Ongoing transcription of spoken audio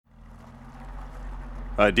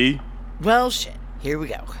ID? Well, shit. Here we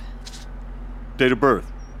go. Date of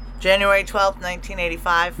birth? January 12th,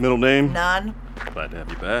 1985. Middle name? None. Glad to have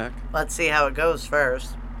you back. Let's see how it goes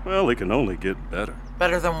first. Well, it can only get better.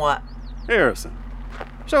 Better than what? Harrison.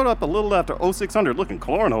 Showed up a little after 0600 looking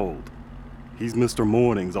cornholed. He's Mr.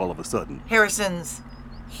 Mornings all of a sudden. Harrison's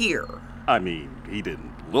here. I mean, he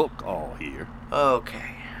didn't look all here.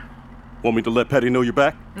 Okay. Want me to let Patty know you're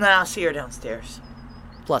back? Nah, I'll see her downstairs.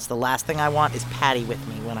 Plus, the last thing I want is Patty with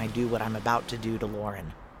me when I do what I'm about to do to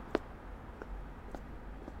Lauren.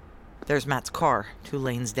 There's Matt's car, 2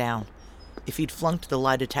 lanes down. If he'd flunked the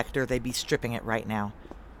lie detector, they'd be stripping it right now.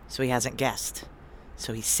 So he hasn't guessed.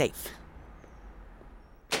 So he's safe.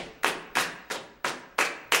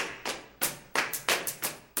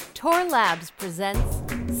 Tor Labs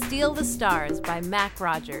presents Steal the Stars by Mac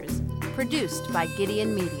Rogers, produced by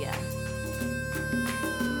Gideon Media.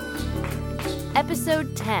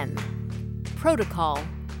 Episode 10, Protocol.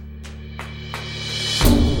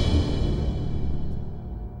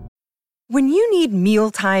 When you need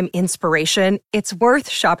mealtime inspiration, it's worth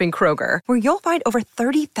shopping Kroger, where you'll find over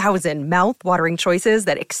 30,000 mouth-watering choices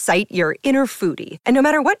that excite your inner foodie. And no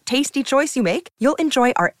matter what tasty choice you make, you'll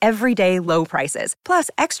enjoy our everyday low prices, plus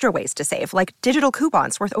extra ways to save, like digital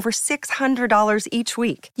coupons worth over $600 each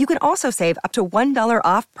week. You can also save up to $1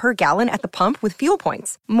 off per gallon at the pump with fuel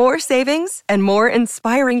points. More savings and more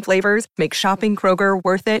inspiring flavors make shopping Kroger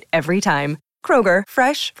worth it every time. Kroger,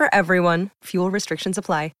 fresh for everyone. Fuel restrictions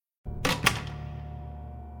apply.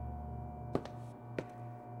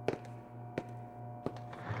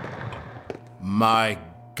 My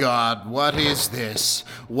God, what is this?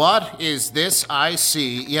 What is this I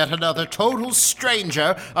see? Yet another total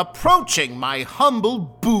stranger approaching my humble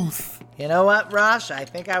booth. You know what, Rosh? I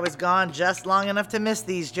think I was gone just long enough to miss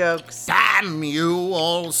these jokes. Damn you,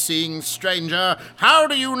 all-seeing stranger. How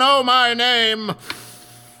do you know my name?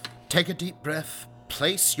 Take a deep breath,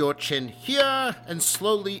 place your chin here, and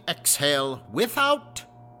slowly exhale without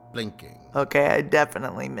blinking. Okay, I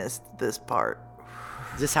definitely missed this part.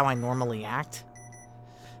 Is this how I normally act?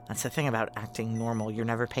 That's the thing about acting normal. You're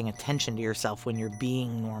never paying attention to yourself when you're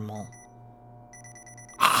being normal.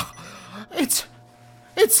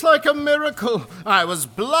 It's like a miracle. I was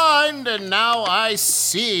blind and now I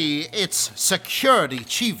see. It's Security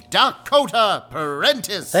Chief Dakota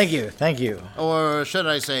Prentice. Thank you. Or should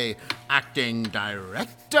I say, Acting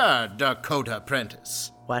Director Dakota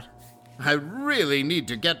Prentice. What? I really need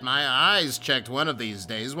to get my eyes checked one of these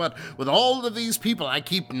days. What with all of these people I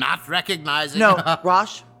keep not recognizing. No,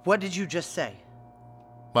 Rosh, what did you just say?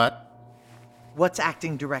 What? What's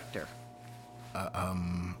acting director?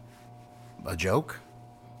 A joke?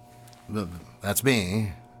 That's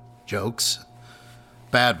me. Jokes.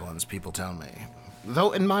 Bad ones, people tell me.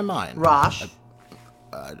 Though in my mind... Rosh?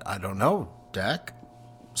 I don't know, Dak.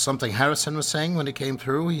 Something Harrison was saying when he came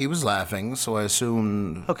through, he was laughing, so I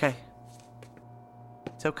assumed... Okay.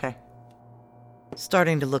 It's okay.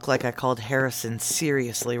 Starting to look like I called Harrison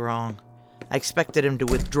seriously wrong. I expected him to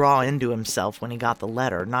withdraw into himself when he got the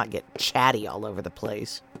letter, not get chatty all over the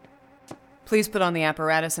place. Please put on the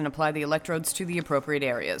apparatus and apply the electrodes to the appropriate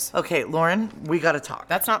areas. Okay, Lauren, we gotta talk.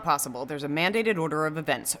 That's not possible. There's a mandated order of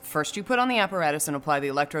events. First, you put on the apparatus and apply the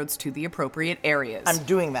electrodes to the appropriate areas. I'm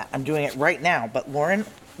doing that. I'm doing it right now. But Lauren,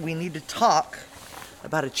 we need to talk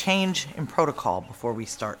about a change in protocol before we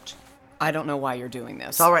start. I don't know why you're doing this.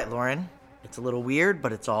 It's all right, Lauren. It's a little weird,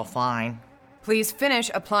 but it's all fine. Please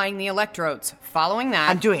finish applying the electrodes. Following that...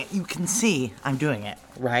 I'm doing it. You can see I'm doing it,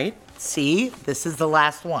 right? See? This is the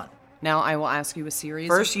last one. Now I will ask you a series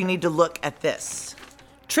First, you need to look at this.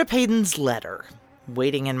 Trip Hayden's letter.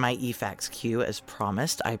 Waiting in my eFax queue as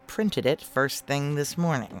promised, I printed it first thing this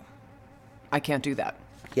morning. I can't do that.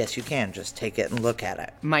 Yes, you can. Just take it and look at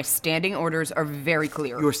it. My standing orders are very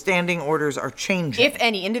clear. Your standing orders are changing. If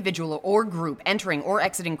any individual or group entering or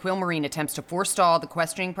exiting Quill Marine attempts to forestall the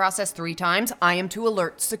questioning process 3 times, I am to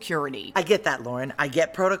alert security. I get that, Lauren. I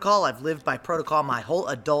get protocol. I've lived by protocol my whole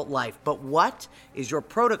adult life. But what is your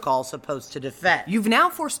protocol supposed to defend? You've now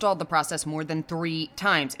forestalled the process more than 3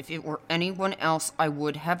 times. If it were anyone else, I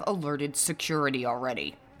would have alerted security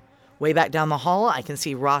already. Way back down the hall, I can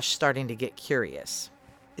see Rosh starting to get curious.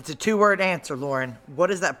 It's a 2-word answer, Lauren. What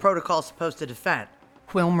is that protocol supposed to defend?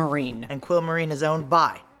 Quill Marine. And Quill Marine is owned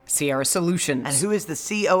by? Sierra Solutions. And who is the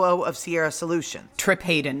COO of Sierra Solutions? Trip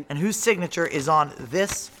Hayden. And whose signature is on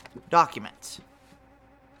this document?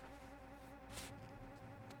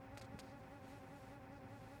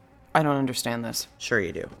 I don't understand this. Sure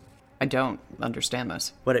you do. I don't understand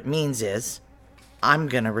this. What it means is, I'm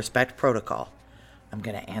gonna respect protocol. I'm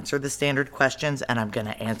gonna answer the standard questions, and I'm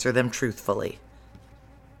gonna answer them truthfully.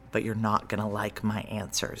 but you're not gonna like my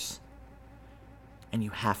answers. And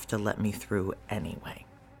you have to let me through anyway.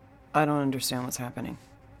 I don't understand what's happening.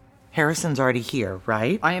 Harrison's already here,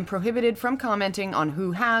 right? I am prohibited from commenting on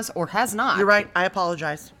who has or has not. You're right, I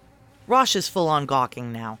apologize. Rosh is full on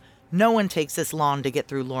gawking now. No one takes this long to get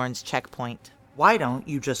through Lauren's checkpoint. Why don't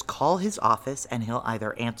you just call his office and he'll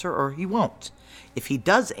either answer or he won't? If he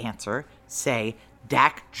does answer, say,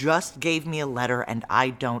 Dak just gave me a letter and I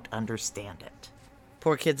don't understand it.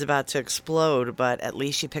 Poor kid's about to explode, but at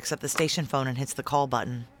least she picks up the station phone and hits the call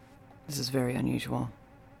button. This is very unusual.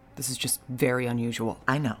 This is just very unusual.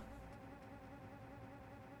 I know.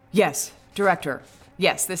 Yes, Director.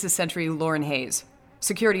 Yes, this is Sentry Lauren Hayes.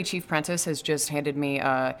 Security Chief Prentice has just handed me,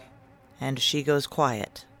 And she goes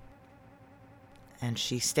quiet. And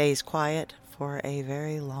she stays quiet for a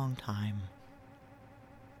very long time.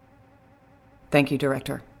 Thank you,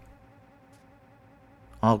 Director.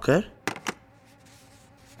 All good?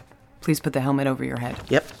 Please put the helmet over your head.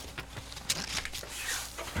 Yep.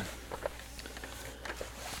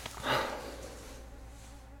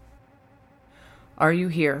 Are you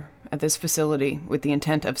here at this facility with the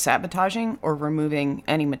intent of sabotaging or removing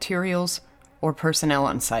any materials or personnel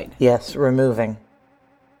on site? Yes, removing.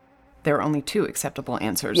 There are only two acceptable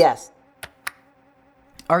answers. Yes.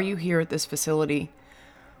 Are you here at this facility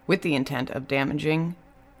with the intent of damaging,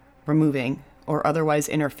 removing, or otherwise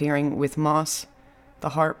interfering with Moss, the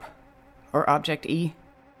harp, or Object E?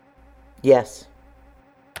 Yes.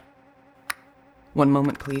 One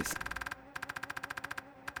moment, please.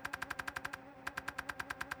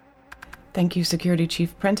 Thank you, Security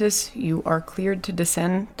Chief Prentice. You are cleared to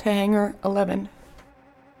descend to Hangar 11.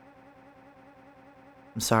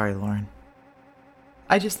 I'm sorry, Lauren.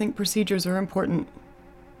 I just think procedures are important.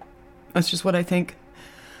 That's just what I think.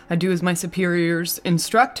 I do as my superiors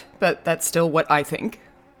instruct, but that's still what I think.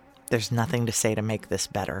 There's nothing to say to make this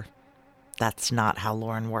better. That's not how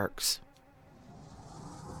Lauren works.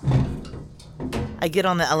 I get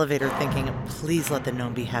on the elevator thinking, please let the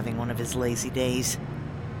gnome be having one of his lazy days.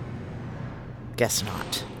 Guess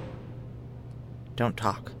not. Don't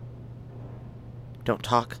talk. Don't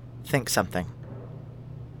talk. Think something.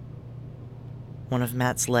 One of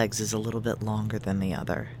Matt's legs is a little bit longer than the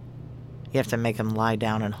other. You have to make him lie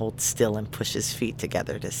down and hold still and push his feet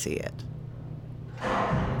together to see it.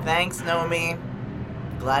 Thanks, Nomi.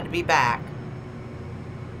 Glad to be back.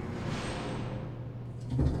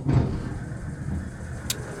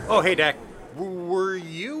 Oh, hey, Dak. Were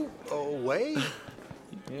you away?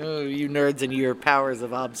 Oh, you nerds and your powers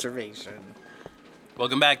of observation.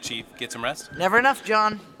 Welcome back, Chief. Get some rest? Never enough,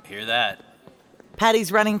 John. Hear that.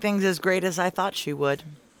 Patty's running things as great as I thought she would.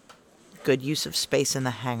 Good use of space in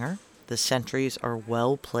the hangar. The sentries are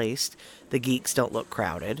well placed. The geeks don't look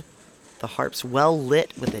crowded. The harp's well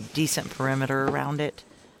lit with a decent perimeter around it.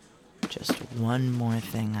 Just one more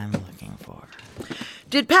thing I'm looking for.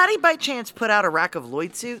 Did Patty by chance put out a rack of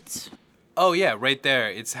Lloyd suits? Oh, yeah, right there.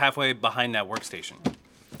 It's halfway behind that workstation.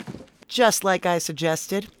 Just like I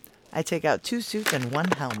suggested. I take out 2 suits and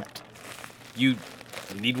 1 helmet. You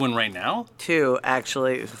need one right now? 2,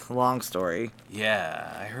 actually. Long story.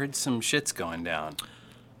 Yeah, I heard some shit's going down.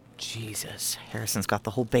 Jesus, Harrison's got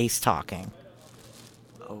the whole base talking.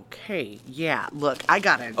 Okay, yeah, look, I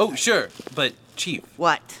gotta... Oh, sure, but Chief,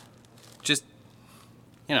 What? just,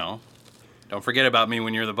 don't forget about me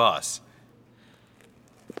when you're the boss.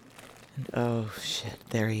 And oh, shit,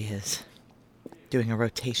 there he is. Doing a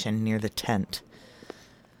rotation near the tent.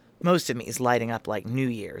 Most of me is lighting up like New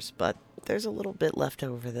Year's, but there's a little bit left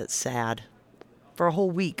over that's sad. For a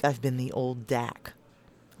whole week, I've been the old Dak.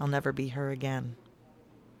 I'll never be her again.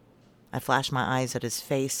 I flash my eyes at his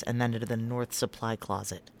face and then into the north supply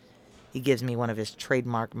closet. He gives me one of his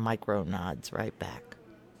trademark micro nods right back.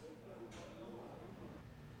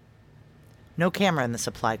 No camera in the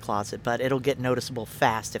supply closet, but it'll get noticeable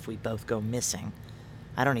fast if we both go missing.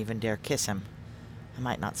 I don't even dare kiss him. I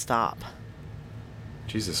might not stop.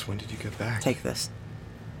 Jesus, when did you get back? Take this.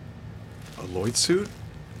 A Lloyd suit?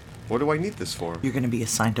 What do I need this for? You're going to be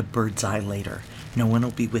assigned to Bird's Eye later. No one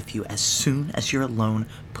will be with you. As soon as you're alone,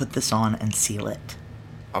 put this on and seal it.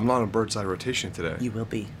 I'm not on Bird's Eye rotation today. You will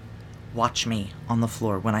be. Watch me on the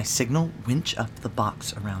floor. When I signal, winch up the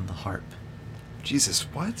box around the harp. Jesus,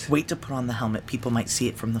 what? Wait to put on the helmet. People might see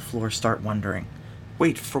it from the floor, start wondering.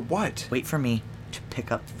 Wait, for what? Wait for me to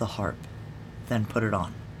pick up the harp. Then put it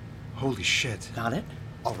on. Holy shit. Got it?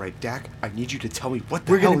 All right, Dak, I need you to tell me what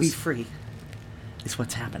the We're hell going to be is... free. Is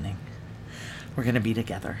what's happening. We're going to be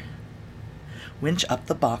together. Winch up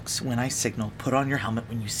the box when I signal. Put on your helmet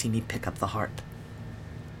when you see me pick up the harp.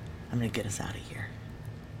 I'm going to get us out of here.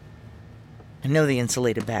 I know the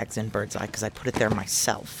insulated bag's in Birdseye because I put it there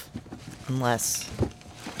myself. Unless...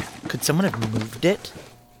 Could someone have moved it?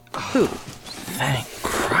 Who? Thank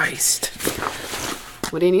Christ.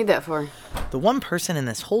 What do you need that for? The one person in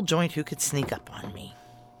this whole joint who could sneak up on me.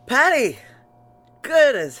 Patty!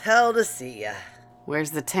 Good as hell to see ya.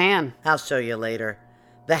 Where's the tan? I'll show you later.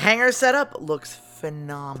 The hangar setup looks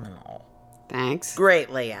phenomenal. Thanks. Great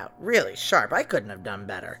layout. Really sharp. I couldn't have done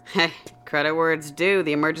better. Hey, credit where it's due.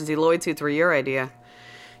 The emergency Lloyd suits were your idea.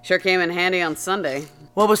 Sure came in handy on Sunday.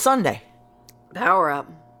 What was Sunday? Power up.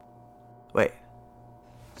 Wait.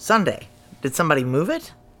 Sunday? Did somebody move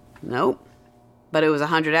it? Nope. But it was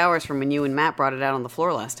 100 hours from when you and Matt brought it out on the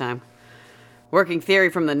floor last time. Working theory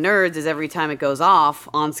from the nerds is every time it goes off,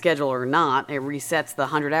 on schedule or not, it resets the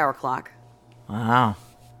 100-hour clock. Wow.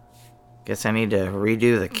 Guess I need to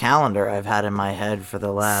redo the calendar I've had in my head for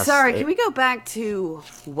the last... Sorry, can we go back to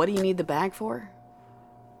what do you need the bag for?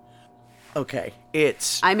 Okay,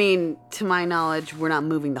 it's... I mean, to my knowledge, we're not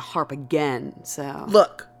moving the harp again, so...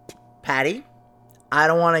 Look, Patty, I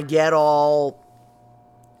don't want to get all...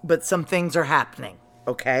 But some things are happening,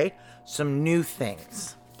 okay? Some new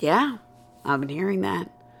things. Yeah, I've been hearing that.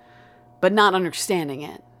 But not understanding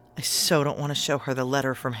it. I so don't want to show her the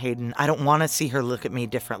letter from Hayden. I don't want to see her look at me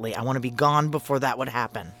differently. I want to be gone before that would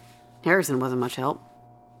happen. Harrison wasn't much help.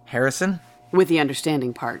 Harrison? With the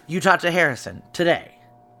understanding part. You talked to Harrison today.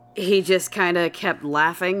 He just kind of kept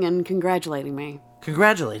laughing and congratulating me.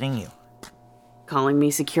 Congratulating you? Calling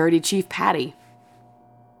me Security Chief Patty.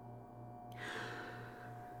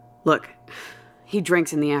 Look, he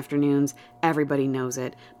drinks in the afternoons. Everybody knows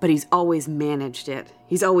it. But he's always managed it.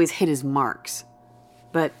 He's always hit his marks.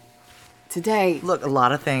 But today... Look, a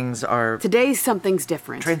lot of things are... Today, something's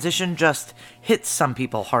different. Transition just hits some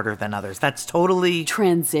people harder than others. That's totally...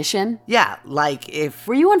 Transition? Yeah, like if...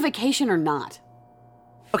 Were you on vacation or not?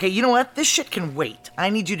 Okay, you know what? This shit can wait. I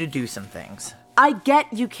need you to do some things. I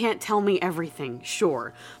get you can't tell me everything,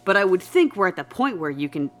 sure. But I would think we're at the point where you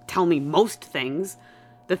can tell me most things.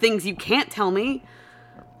 The things you can't tell me,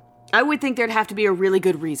 I would think there'd have to be a really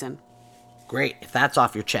good reason. Great. If that's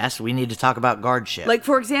off your chest, we need to talk about guardship. Like,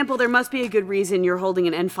 for example, there must be a good reason you're holding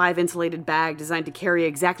an N5 insulated bag designed to carry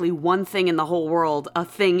exactly one thing in the whole world, a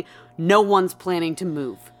thing no one's planning to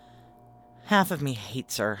move. Half of me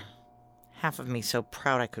hates her. Half of me so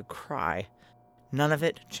proud I could cry. None of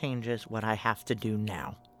it changes what I have to do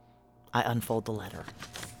now. I unfold the letter.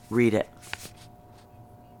 Read it.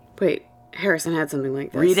 Wait, Harrison had something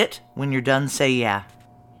like this. Read it. When you're done, say yeah.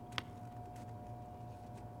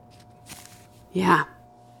 Yeah.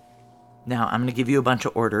 Now, I'm going to give you a bunch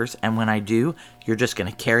of orders, and when I do, you're just going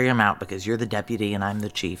to carry them out because you're the deputy and I'm the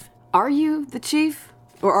chief. Are you the chief?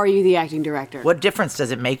 Or are you the acting director? What difference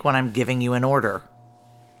does it make when I'm giving you an order?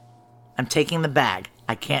 I'm taking the bag.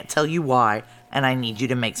 I can't tell you why, and I need you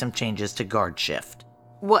to make some changes to guard shift.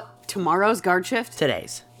 What, tomorrow's guard shift?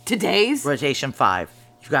 Today's. Today's? Rotation 5.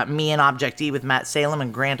 You've got me in Object E with Matt Salem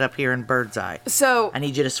and Grant up here in Birdseye. So... I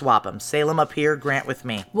need you to swap them. Salem up here, Grant with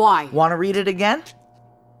me. Why? Want to read it again?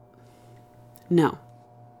 No.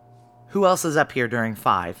 Who else is up here during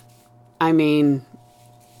 5? I mean...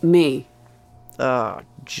 me. Oh,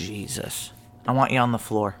 Jesus. I want you on the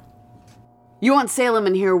floor. You want Salem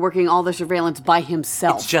in here working all the surveillance by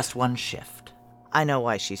himself. It's just one shift. I know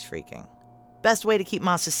why she's freaking. Best way to keep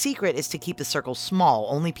Moss's secret is to keep the circle small,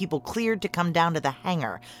 only people cleared to come down to the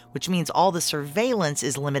hangar, which means all the surveillance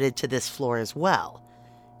is limited to this floor as well.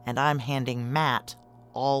 And I'm handing Matt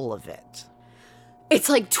all of it. It's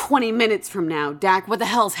like 20 minutes from now, Dak. What the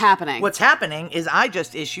hell's happening? What's happening is I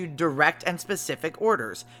just issued direct and specific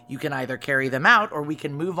orders. You can either carry them out or we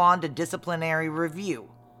can move on to disciplinary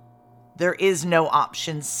review. There is no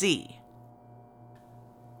option C.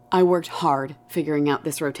 I worked hard figuring out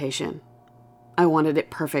this rotation. I wanted it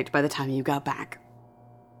perfect by the time you got back.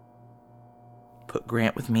 Put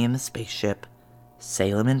Grant with me in the spaceship,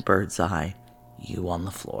 Salem in Birdseye, you on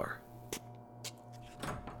the floor.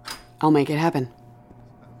 I'll make it happen.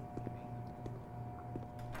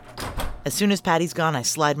 As soon as Patty's gone, I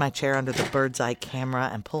slide my chair under the Birdseye camera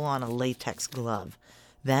and pull on a latex glove.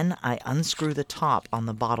 Then I unscrew the top on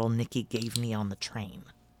the bottle Nikki gave me on the train.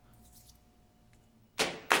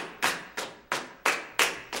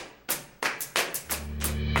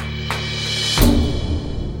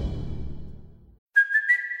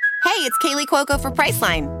 Hey, it's Kaylee Cuoco for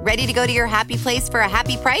Priceline. Ready to go to your happy place for a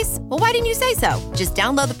happy price? Well, why didn't you say so? Just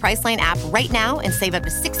download the Priceline app right now and save up to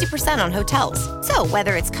 60% on hotels. So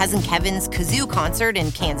whether it's Cousin Kevin's Kazoo Concert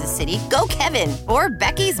in Kansas City, go Kevin, or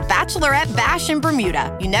Becky's Bachelorette Bash in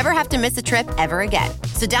Bermuda, you never have to miss a trip ever again.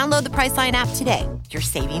 So download the Priceline app today. Your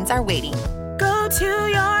savings are waiting. Go to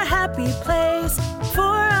your happy place for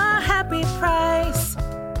a happy price.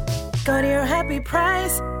 Go to your happy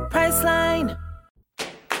price, Priceline.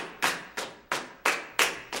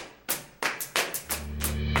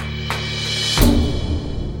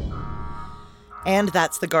 And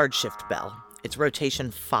that's the guard shift bell. It's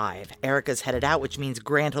rotation 5. Erica's headed out, which means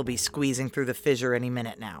Grant will be squeezing through the fissure any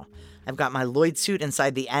minute now. I've got my Lloyd suit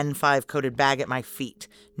inside the N5 coated bag at my feet.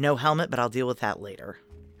 No helmet, but I'll deal with that later.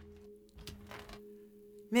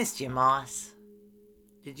 Missed you, Moss.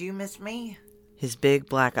 Did you miss me? His big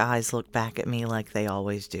black eyes look back at me like they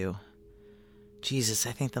always do. Jesus,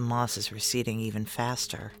 I think the moss is receding even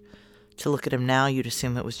faster. To look at him now, you'd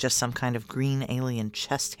assume it was just some kind of green alien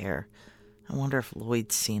chest hair. I wonder if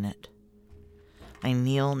Lloyd's seen it. I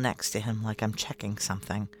kneel next to him like I'm checking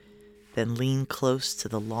something, then lean close to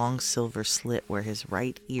the long silver slit where his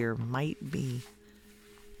right ear might be.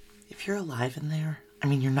 If you're alive in there, I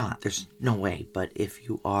mean, you're not, there's no way, but if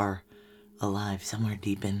you are alive somewhere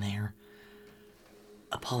deep in there,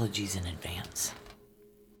 apologies in advance.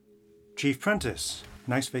 Chief Prentice,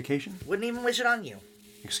 nice vacation? Wouldn't even wish it on you.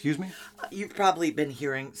 Excuse me? You've probably been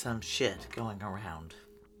hearing some shit going around.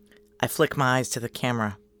 I flick my eyes to the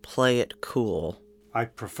camera. Play it cool. I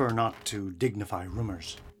prefer not to dignify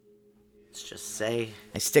rumors. Let's just say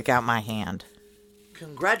I stick out my hand.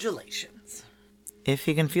 Congratulations. If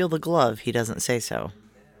he can feel the glove, he doesn't say so.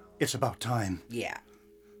 It's about time. Yeah.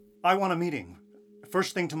 I want a meeting.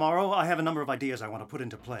 First thing tomorrow, I have a number of ideas I want to put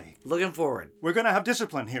into play. Looking forward. We're going to have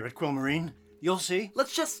discipline here at Quillmarine. You'll see.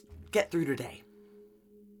 Let's just get through today.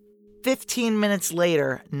 15 minutes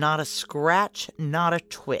later, not a scratch, not a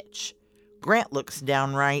twitch. Grant looks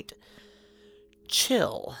downright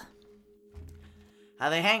chill. How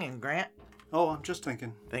they hanging, Grant? Oh, I'm just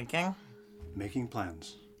thinking. Thinking? Making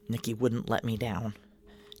plans. Nikki wouldn't let me down.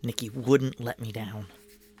 Nikki wouldn't let me down.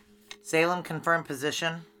 Salem, confirm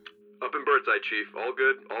position. Up in Birdseye, Chief. All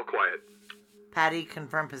good, all quiet. Patty,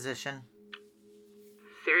 confirm position.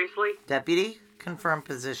 Seriously? Deputy, confirm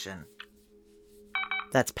position.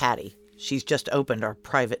 That's Patty. She's just opened our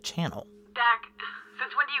private channel. Dak,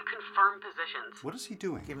 since when do you confirm positions? What is he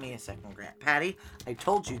doing? Give me a second, Grant. Patty, I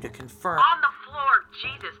told you to confirm. On the floor,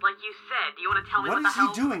 Jesus, like you said. Do you want to tell me what the hell?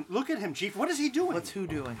 What is he doing? Look at him, Chief. What is he doing? What's who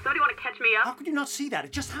doing? So do you want to catch me up? How could you not see that?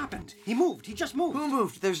 It just happened. He moved. He just moved. Who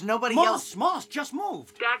moved? There's nobody else. Moss just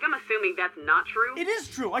moved. Dak, I'm assuming that's not true. It is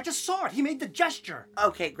true. I just saw it. He made the gesture.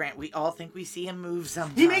 Okay, Grant, we all think we see him move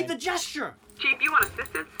sometime. He made the gesture. Chief, you want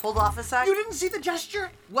assistance? Hold off a sec. You didn't see the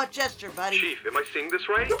gesture? What gesture, buddy? Chief, am I seeing this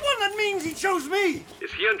right? The one that means he chose me.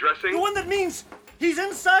 Is he undressing? The one that means he's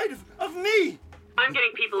inside of me. I'm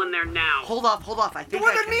getting people in there now. Hold off. I think the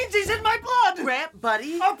one that means he's in my blood. Grant,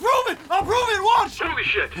 buddy. I'll prove it. Watch. Holy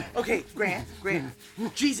shit. Okay, Grant.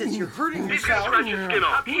 Jesus, you're hurting He's gonna yourself. scratch his skin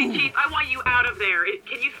off. Okay, Chief, I want you out of there.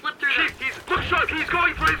 Can you slip through Chief, look sharp. He's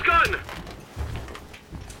going for his gun.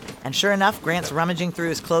 And sure enough, Grant's rummaging through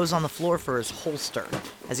his clothes on the floor for his holster.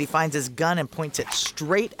 As he finds his gun and points it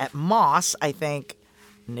straight at Moss, I think,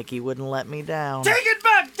 Nikki wouldn't let me down. Take it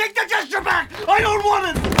back! Take the gesture back! I don't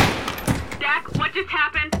want it! Dak, what just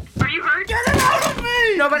happened? Are you hurt? Get him out of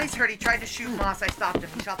me! Nobody's hurt. He tried to shoot Moss. I stopped him.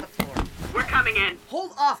 He shot the floor. We're coming in.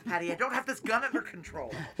 Hold off, Patty. I don't have this gun under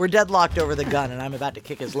control. We're deadlocked over the gun, and I'm about to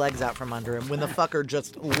kick his legs out from under him when the fucker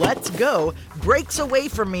just lets go, breaks away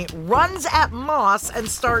from me, runs at Moss, and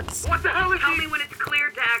starts... What the hell is Tell me when it's clear,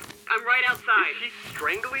 Dak. I'm right outside. Is he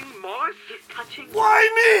strangling Moss? He's touching...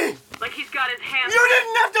 Why me? Like he's got his hands... You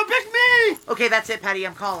didn't have to pick me! Okay, that's it, Patty.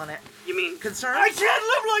 I'm calling it. You mean... Concerned? I can't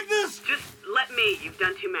live like this! Just let me. You've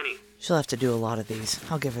done too many. She'll have to do a lot of these.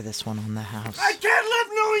 I'll give her this one on the house. I can't live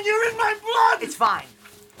knowing you're in my blood! It's fine.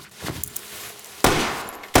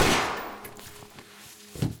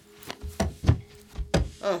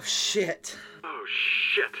 Oh, shit. Oh,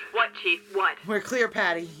 shit. What, Chief? What? We're clear,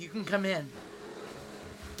 Patty. You can come in.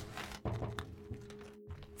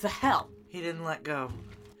 The hell? He didn't let go.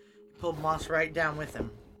 He pulled Moss right down with him.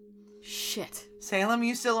 Shit. Salem,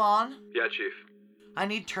 you still on? Yeah, Chief. I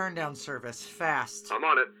need turn-down service, fast. I'm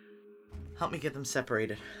on it. Help me get them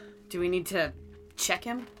separated. Do we need to check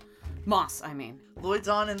him? Moss, I mean. Lloyd's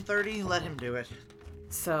on in 30, let him do it.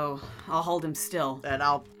 So, I'll hold him still. And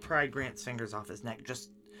I'll pry Grant's fingers off his neck. Just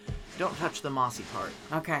don't touch the mossy part.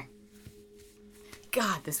 Okay.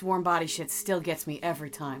 God, this warm body shit still gets me every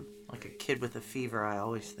time. Like a kid with a fever, I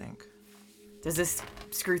always think. Does this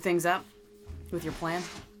screw things up with your plan?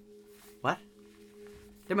 What?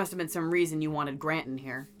 There must have been some reason you wanted Grant in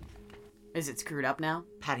here. Is it screwed up now?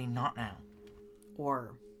 Patty, not now.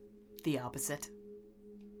 Or the opposite?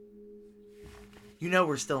 You know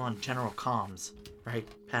we're still on general comms, right,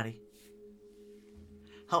 Patty?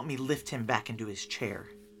 help me lift him back into his chair.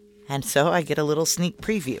 And so I get a little sneak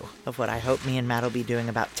preview of what I hope me and Matt will be doing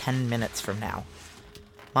about 10 minutes from now.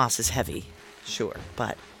 Moss is heavy, sure,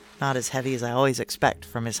 but not as heavy as I always expect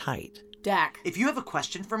from his height. Dak. If you have a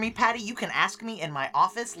question for me, Patty, you can ask me in my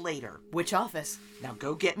office later. Which office? Now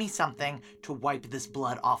go get me something to wipe this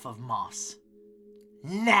blood off of Moss.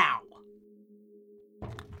 Now!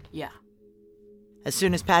 Yeah. As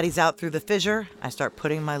soon as Patty's out through the fissure, I start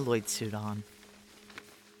putting my Lloyd suit on.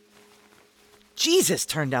 Jesus,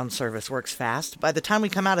 turn-down service works fast. By the time we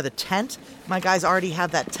come out of the tent, my guys already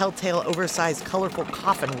have that telltale oversized colorful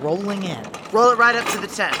coffin rolling in. Roll it right up to the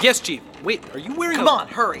tent. Yes, Chief. Wait, are you wearing Come on,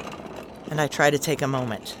 hurry. And I try to take a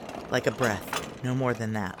moment, like a breath, no more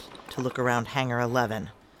than that, to look around Hangar 11,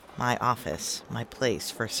 my office, my place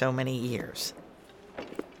for so many years.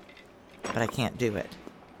 But I can't do it.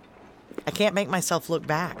 I can't make myself look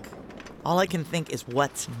back. All I can think is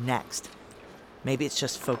what's next. Maybe it's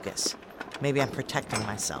just focus. Maybe I'm protecting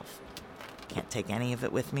myself. Can't take any of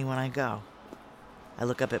it with me when I go. I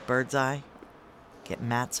look up at Birdseye, get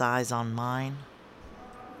Matt's eyes on mine,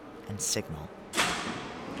 and signal.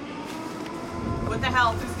 What the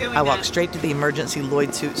hell? Who's doing I walk that? straight to the emergency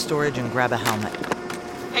Lloyd suit storage and grab a helmet.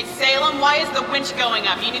 Hey, Salem, why is the winch going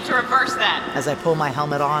up? You need to reverse that. As I pull my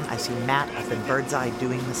helmet on, I see Matt up in Birdseye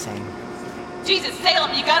doing the same. Jesus,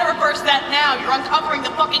 Salem, you gotta reverse that now. You're uncovering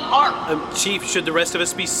the fucking harp. Chief, should the rest of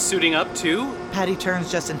us be suiting up too? Patty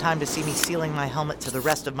turns just in time to see me sealing my helmet to the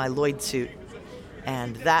rest of my Lloyd suit.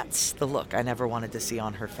 And that's the look I never wanted to see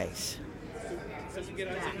on her face.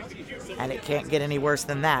 And it can't get any worse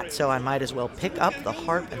than that, so I might as well pick up the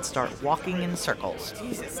harp and start walking in circles.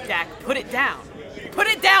 Jesus, Dak, put it down. Put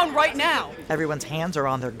it down right now. Everyone's hands are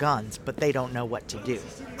on their guns, but they don't know what to do.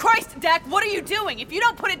 Christ, Dak, what are you doing? If you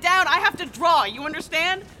don't put it down, I have to draw. You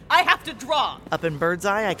understand? I have to draw. Up in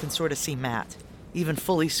Birdseye, I can sort of see Matt. Even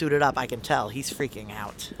fully suited up, I can tell he's freaking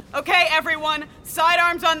out. Okay, everyone,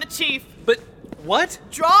 sidearms on the chief. But what?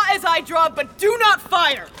 Draw as I draw, but do not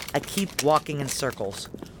fire. I keep walking in circles.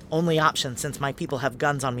 Only option since my people have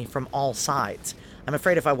guns on me from all sides. I'm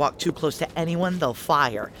afraid if I walk too close to anyone, they'll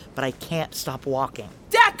fire, but I can't stop walking.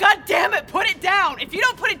 Dak, goddammit, put it down! If you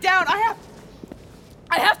don't put it down, I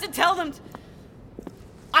have to tell them.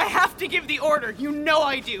 I have to give the order. You know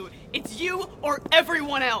I do. It's you or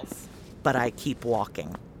everyone else. But I keep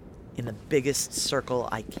walking, in the biggest circle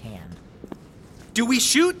I can. Do we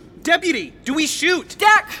shoot? Deputy, do we shoot?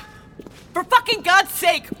 Dak! For fucking God's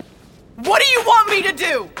sake! What do you want me to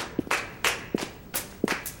do?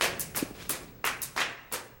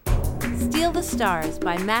 Steal the Stars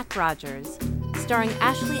by Mac Rogers, starring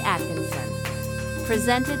Ashley Atkinson.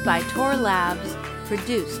 Presented by Tor Labs,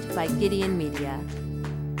 produced by Gideon Media.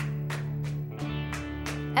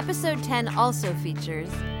 Episode 10 also features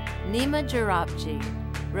Nima Jarabji,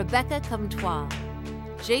 Rebecca Comtois,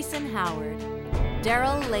 Jason Howard,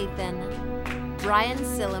 Daryl Lathan, Brian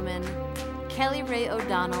Silliman, Kelly Ray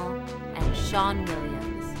O'Donnell, and Sean Williams.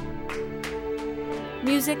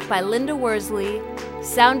 Music by Linda Worsley,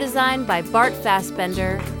 sound design by Bart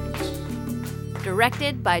Fassbender,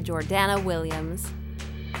 directed by Jordana Williams.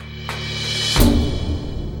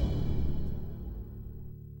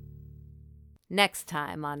 Next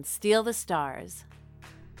time on Steal the Stars.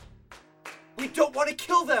 We don't want to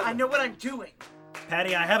kill them! I know what I'm doing.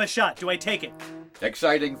 Patty, I have a shot. Do I take it?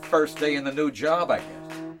 Exciting first day in the new job, I guess.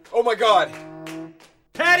 Oh my god!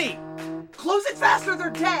 Patty! Close it faster, they're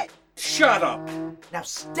dead! Shut up! Now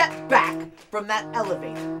step back from that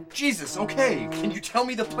elevator. Jesus, okay. Can you tell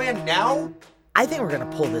me the plan now? I think we're gonna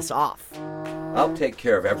pull this off. I'll take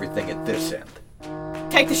care of everything at this end.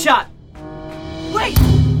 Take the shot. Wait!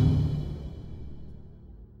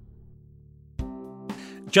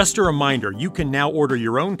 Just a reminder, you can now order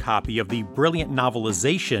your own copy of the brilliant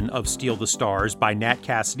novelization of Steal the Stars by Nat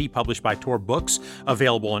Cassidy, published by Tor Books,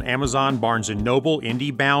 available on Amazon, Barnes & Noble,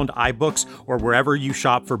 IndieBound, iBooks, or wherever you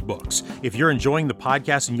shop for books. If you're enjoying the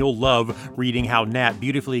podcast, and you'll love reading how Nat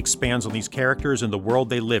beautifully expands on these characters and the world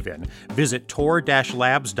they live in, visit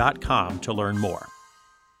tor-labs.com to learn more.